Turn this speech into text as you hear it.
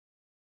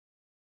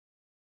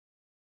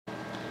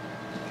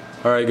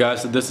Alright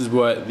guys, so this is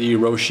what the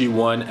Roshe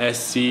 1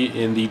 SC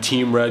in the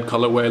Team Red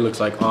colorway looks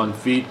like on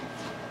feet.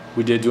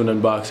 We did do an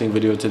unboxing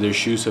video to their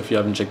shoe, so if you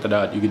haven't checked that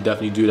out, you could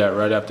definitely do that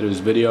right after this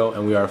video.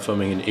 And we are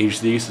filming in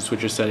HD, so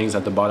switch your settings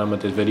at the bottom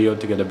of this video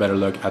to get a better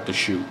look at the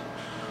shoe.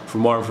 For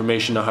more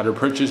information on how to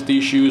purchase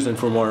these shoes and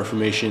for more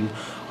information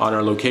on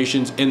our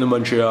locations in the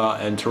Montreal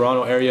and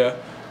Toronto area,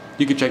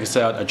 you can check us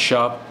out at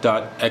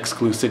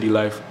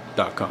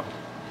shop.exclucitylife.com.